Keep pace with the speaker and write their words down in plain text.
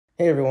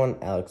Hey everyone,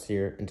 Alex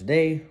here, and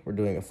today we're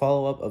doing a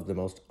follow-up of the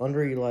most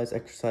underutilized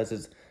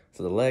exercises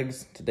for the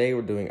legs. Today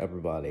we're doing upper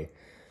body.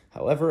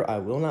 However, I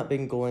will not be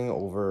going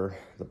over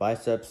the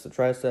biceps, the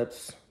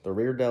triceps, the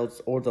rear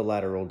delts, or the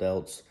lateral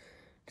delts,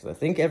 because I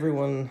think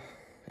everyone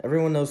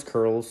knows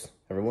curls,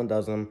 everyone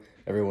does them,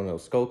 everyone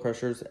knows skull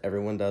crushers,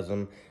 everyone does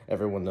them,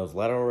 everyone knows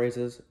lateral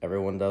raises,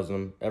 everyone does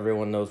them,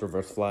 everyone knows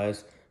reverse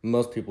flies,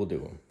 most people do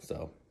them,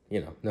 so,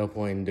 no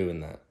point in doing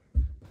that.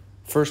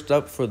 First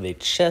up for the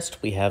chest,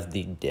 we have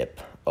the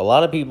dip. A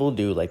lot of people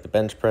do like the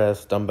bench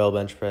press, dumbbell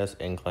bench press,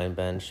 incline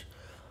bench,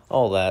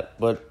 all that,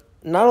 but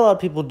not a lot of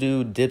people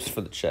do dips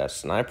for the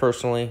chest. And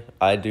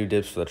I do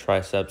dips for the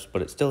triceps,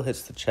 but it still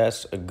hits the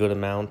chest a good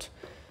amount.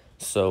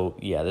 So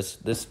yeah,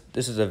 this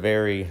is a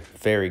very,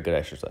 very good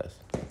exercise.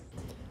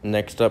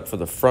 Next up for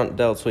the front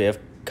delts, we have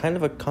kind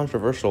of a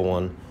controversial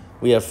one.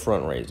 We have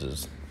front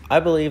raises. I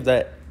believe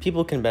that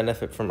people can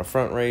benefit from a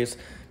front raise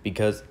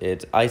because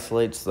it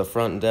isolates the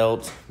front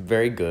delt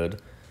very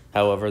good.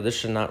 However, this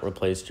should not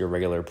replace your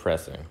regular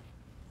pressing.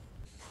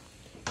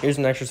 Here's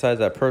an exercise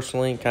that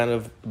personally kind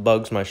of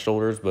bugs my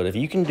shoulders, but if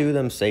you can do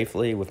them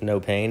safely with no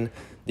pain,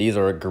 these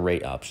are a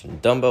great option.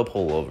 Dumbbell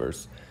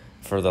pullovers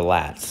for the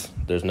lats.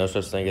 There's no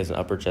such thing as an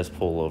upper chest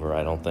pullover,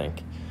 I don't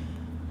think.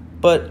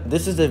 But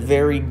this is a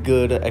very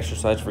good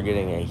exercise for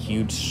getting a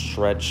huge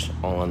stretch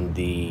on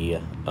the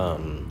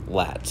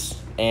lats.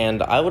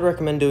 And I would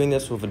recommend doing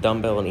this with a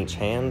dumbbell in each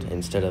hand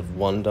instead of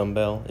one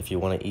dumbbell if you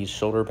want to ease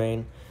shoulder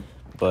pain.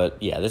 But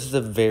yeah, this is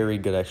a very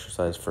good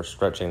exercise for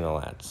stretching the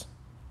lats.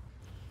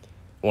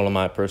 One of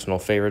my personal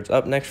favorites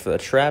up next for the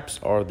traps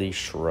are the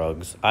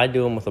shrugs. I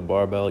do them with a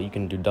barbell. You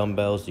can do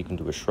dumbbells, you can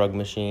do a shrug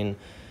machine.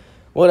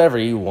 Whatever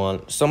you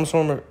want. Some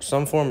form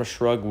of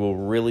shrug will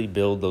really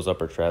build those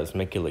upper traps,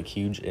 make you look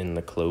huge in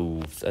the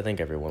clothes. I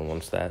think everyone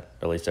wants that,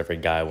 or at least every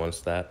guy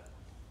wants that.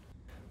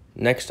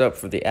 Next up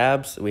for the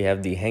abs, we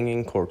have the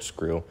hanging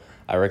corkscrew.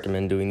 I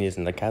recommend doing these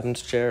in the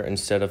captain's chair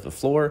instead of the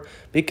floor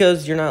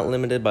because you're not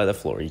limited by the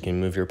floor. You can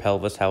move your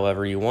pelvis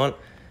however you want,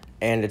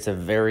 and it's a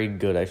very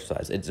good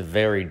exercise. It's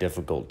very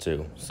difficult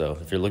too, so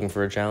if you're looking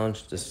for a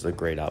challenge, this is a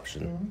great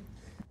option.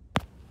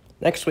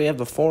 Next, we have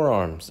the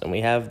forearms, and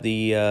we have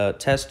the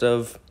test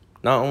of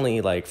not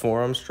only like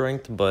forearm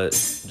strength, but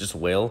just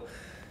will.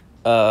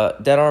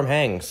 Dead arm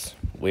hangs.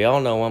 We all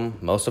know them.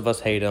 Most of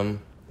us hate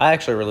them. I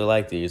actually really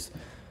like these.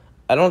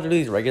 I don't do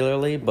these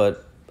regularly,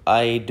 but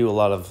I do a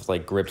lot of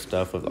like grip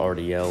stuff with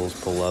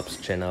RDLs, pull-ups,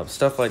 chin-ups,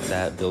 stuff like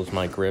that builds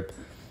my grip.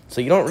 So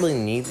you don't really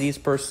need these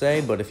per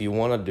se, but if you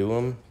want to do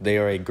them, they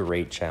are a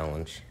great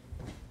challenge.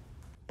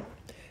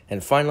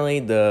 And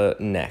finally, the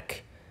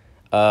neck.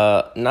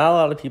 Not a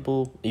lot of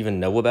people even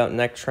know about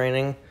neck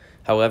training.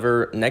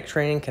 However, neck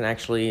training can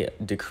actually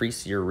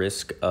decrease your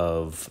risk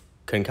of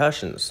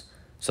concussions.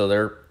 So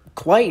they're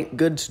quite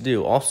good to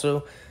do.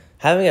 Also,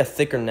 having a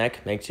thicker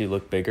neck makes you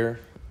look bigger.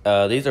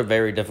 These are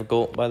very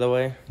difficult, by the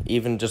way.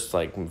 Even just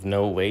like with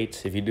no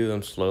weight, if you do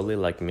them slowly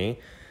like me,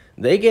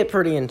 they get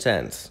pretty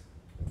intense.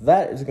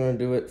 That is going to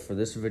do it for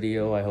this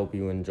video. I hope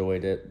you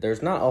enjoyed it.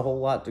 There's not a whole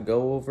lot to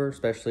go over,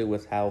 especially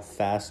with how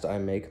fast I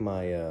make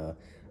my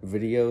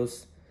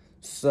videos.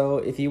 So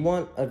if you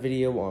want a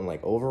video on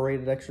like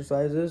overrated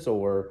exercises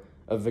or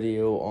a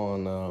video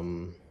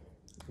on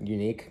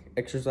unique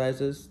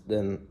exercises,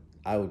 then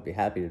I would be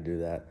happy to do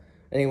that.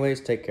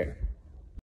 Anyways, take care.